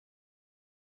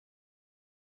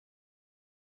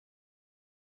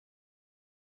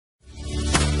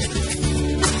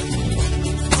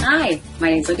My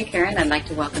name is Linda Karen. I'd like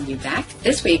to welcome you back.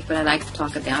 This week, what I'd like to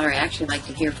talk about, or I actually like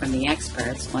to hear from the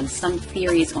experts on some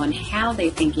theories on how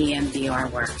they think EMDR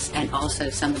works, and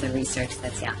also some of the research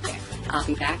that's out there. I'll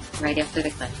be back right after the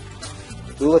clip.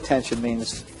 Dual attention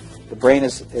means the brain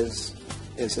is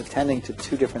attending to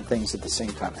two different things at the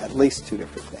same time, at least two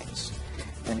different things.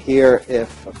 And here,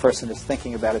 if a person is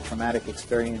thinking about a traumatic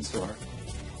experience or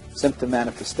symptom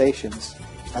manifestations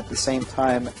at the same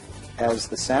time as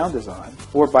the sound is on,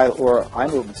 or eye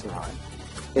movements are on,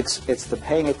 it's the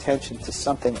paying attention to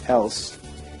something else,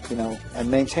 and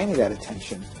maintaining that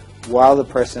attention while the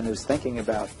person is thinking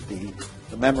about the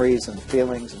memories and the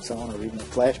feelings and so on, or even the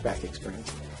flashback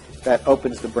experience, that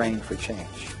opens the brain for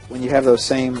change. When you have those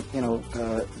same,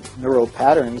 neural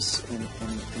patterns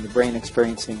in the brain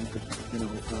experiencing,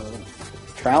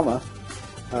 trauma,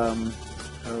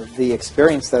 the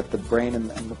experience that the brain and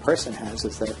the person has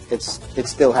is that it's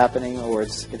still happening, or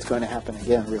it's going to happen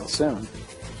again real soon.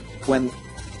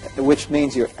 Which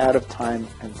means you're out of time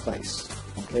and place.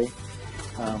 Okay,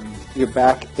 you're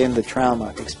back in the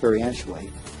trauma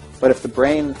experientially. But if the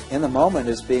brain in the moment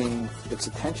its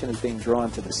attention is being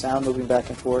drawn to the sound moving back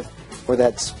and forth, or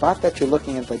that spot that you're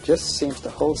looking at that just seems to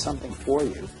hold something for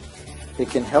you, it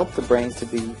can help the brain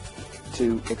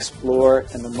to explore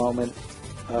in the moment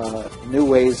new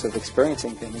ways of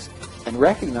experiencing things, and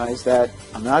recognize that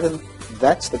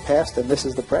that's the past and this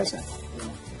is the present.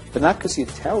 But not because you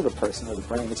tell the person or the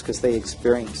brain, it's because they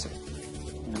experience it.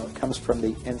 It comes from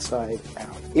the inside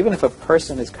out. Even if a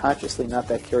person is consciously not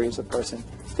that curious a person,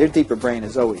 their deeper brain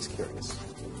is always curious.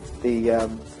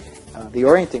 The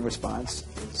orienting response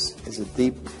is a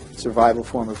deep survival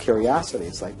form of curiosity.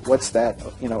 It's like, what's that,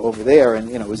 over there, and,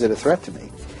 is it a threat to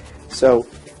me? So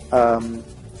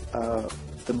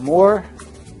the more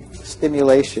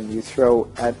stimulation you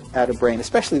throw at a brain,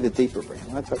 especially the deeper brain,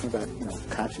 I'm not talking about,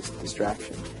 conscious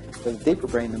distraction, but the deeper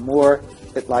brain, the more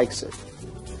it likes it.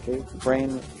 Okay? The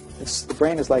brain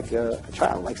is like a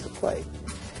child, likes to play.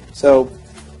 So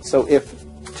if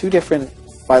two different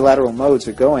bilateral modes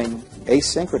are going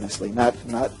asynchronously, not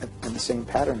in the same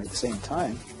pattern at the same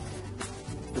time,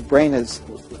 the brain is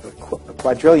a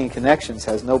quadrillion connections,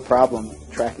 has no problem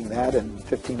tracking that and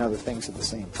 15 other things at the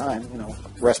same time,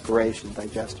 respiration,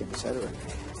 digestion, etc.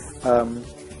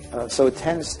 So it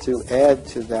tends to add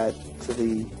to that, to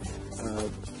the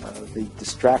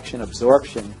distraction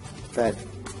absorption that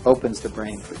opens the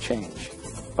brain for change,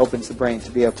 opens the brain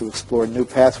to be able to explore new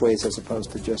pathways as opposed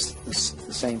to just the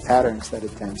same patterns that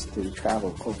it tends to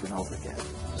travel over and over again.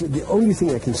 The only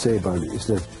thing I can say about it is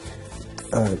that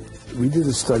we did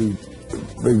a study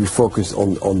where we focused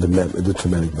on the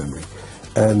traumatic memory.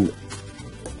 And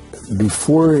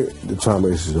before the trauma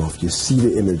is resolved, you see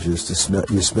the images,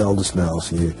 you smell the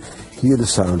smells, you hear the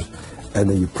sounds, and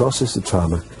then you process the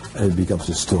trauma, and it becomes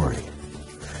a story.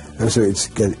 And so it's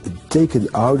taken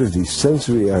out of these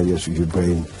sensory areas of your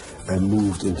brain and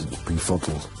moved into the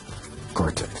prefrontal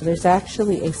cortex. There's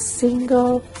actually a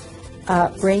single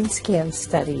brain scan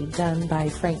study done by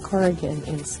Frank Corrigan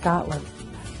in Scotland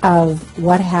of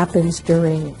what happens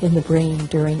in the brain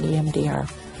during EMDR.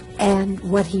 And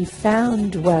what he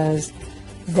found was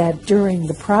that during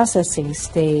the processing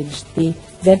stage, the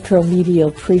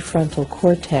ventromedial prefrontal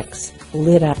cortex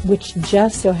lit up, which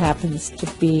just so happens to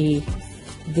be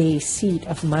the seat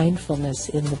of mindfulness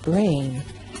in the brain.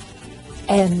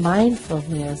 And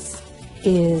mindfulness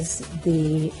is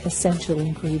the essential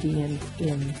ingredient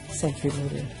in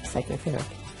sensory-motor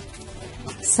psychotherapy.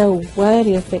 So what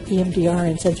if the EMDR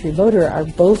and sensory-motor are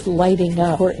both lighting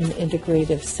up an important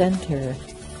integrative center,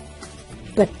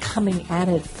 but coming at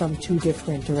it from two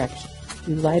different directions?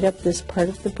 You light up this part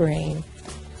of the brain,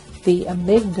 the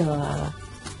amygdala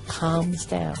calms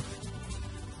down.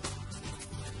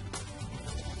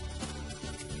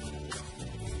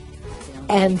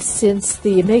 And since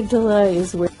the amygdala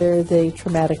is where the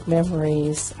traumatic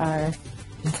memories are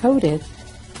encoded,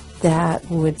 that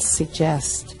would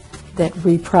suggest that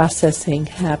reprocessing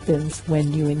happens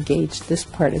when you engage this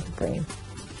part of the brain.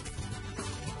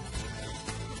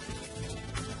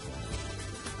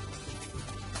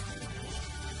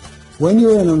 When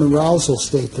you're in an arousal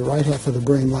state, the right half of the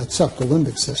brain lights up, the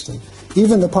limbic system.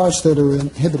 Even the parts that are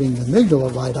inhibiting the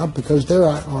amygdala light up because they're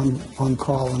on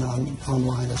call and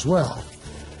online as well.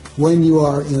 When you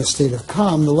are in a state of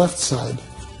calm, the left side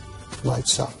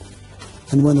lights up.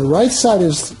 And when the right side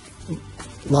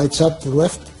lights up, the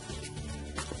left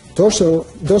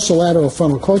dorsolateral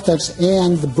frontal cortex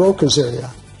and the Broca's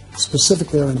area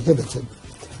specifically are inhibited.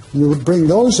 You would bring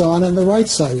those on and the right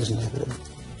side is inhibited.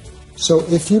 So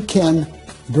if you can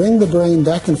bring the brain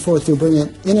back and forth, you bring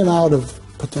it in and out of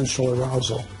potential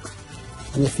arousal,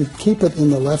 And if you keep it in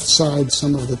the left side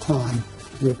some of the time,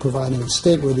 you're providing a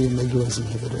state where the amygdala is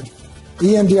inhibited.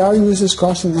 EMDR uses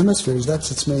crossing hemispheres.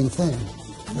 That's its main thing.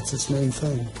 That's its main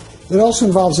thing. It also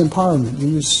involves empowerment. You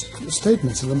use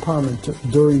statements of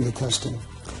empowerment during the testing.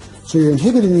 So you're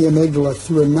inhibiting the amygdala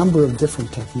through a number of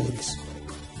different techniques.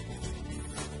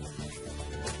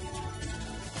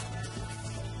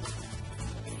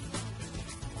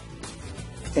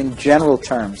 In general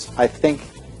terms, I think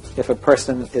if a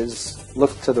person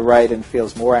looks to the right and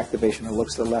feels more activation, or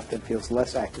looks to the left and feels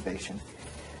less activation,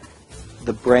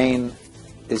 the brain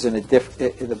is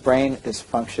the brain is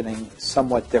functioning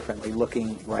somewhat differently,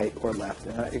 looking right or left.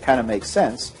 And it kind of makes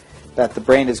sense that the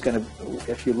brain is going to,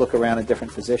 if you look around in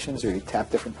different positions or you tap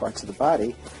different parts of the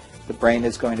body, the brain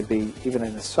is going to be, even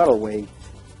in a subtle way,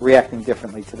 reacting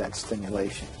differently to that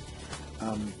stimulation.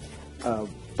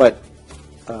 But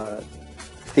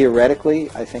theoretically,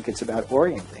 I think it's about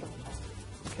orienting.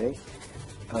 Okay,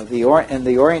 in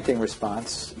the orienting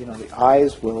response, the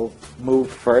eyes will move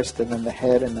first, and then the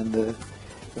head, and then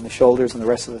the shoulders, and the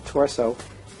rest of the torso.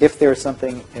 If there is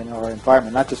something in our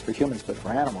environment, not just for humans but for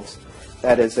animals,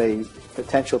 that is a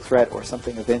potential threat or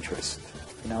something of interest,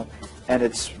 and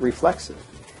it's reflexive.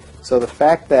 So the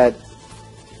fact that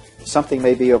something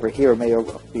may be over here, or may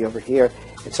be over here,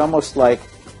 it's almost like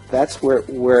that's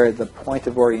where the point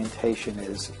of orientation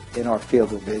is in our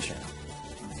field of vision,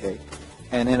 okay,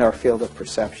 and in our field of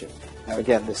perception. Now,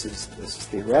 again, this is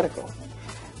theoretical.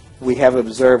 We have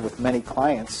observed with many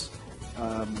clients,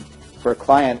 for a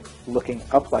client looking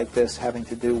up like this, having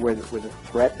to do where the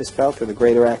threat is felt or the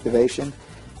greater activation.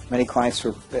 Many clients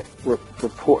will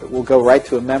go right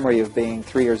to a memory of being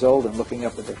 3 years old and looking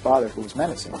up at their father who was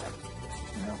menacing them.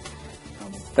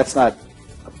 That's not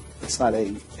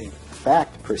a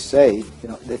fact per se.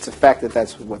 It's a fact that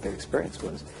that's what their experience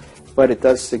was. But it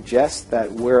does suggest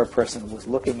that where a person was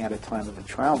looking at a time of a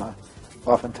trauma,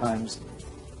 oftentimes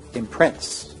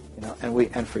imprints.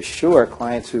 And for sure,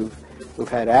 clients who've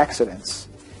had accidents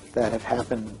that have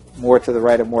happened more to the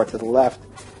right or more to the left,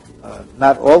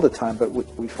 not all the time, but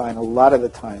we find a lot of the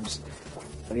times,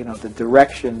 the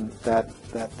direction that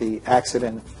the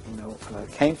accident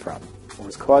came from or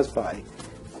was caused by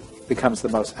becomes the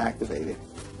most activated.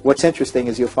 What's interesting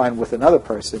is you'll find with another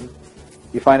person,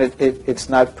 you find it's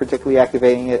not particularly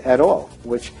activating it at all,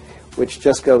 which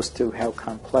just goes to how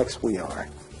complex we are.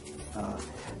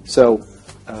 So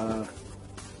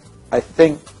I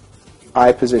think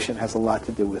eye position has a lot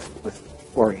to do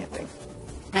with orienting.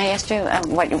 Can I ask you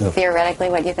theoretically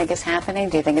what you think is happening?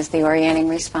 Do you think it's the orienting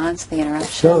response, the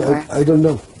interruption? No, I don't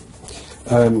know.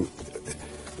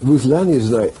 Ruth Lanius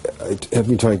and I have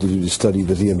been trying to do this study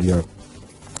with EMDR.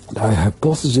 Our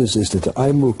hypothesis is that the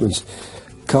eye movements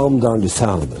calm down the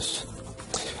thalamus.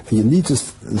 And you need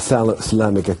this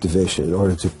thalamic activation in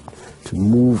order to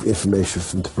move information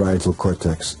from the parietal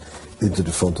cortex into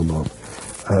the frontal lobe.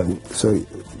 So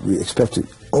we expect to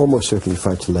almost certainly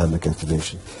find thalamic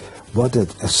activation. What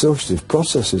that associative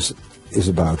process is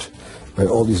about, where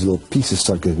all these little pieces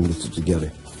start getting knitted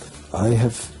together, I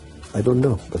don't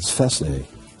know. That's fascinating.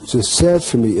 So sad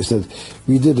for me is that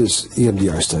we did this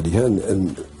EMDR study,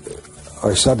 and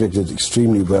our subject did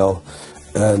extremely well,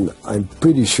 and I'm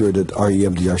pretty sure that our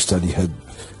EMDR study had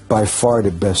by far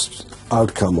the best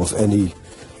outcome of any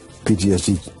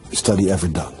PTSD study ever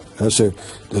done. So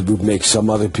that would make some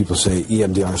other people say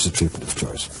EMDR is the treatment of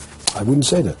choice. I wouldn't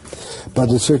say that.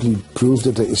 But it certainly proves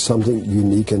that there is something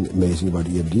unique and amazing about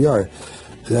EMDR.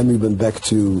 Then we went back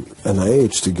to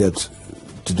NIH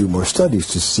to do more studies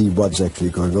to see what's actually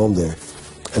going on there.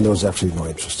 And there was absolutely no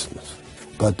interest in it.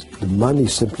 But the money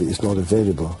simply is not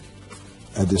available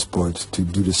at this point to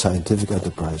do the scientific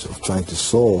enterprise of trying to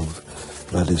solve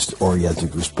that is the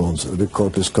orienting response or the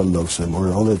corpus callosum or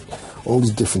all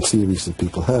these different theories that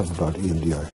people have about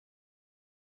EMDR.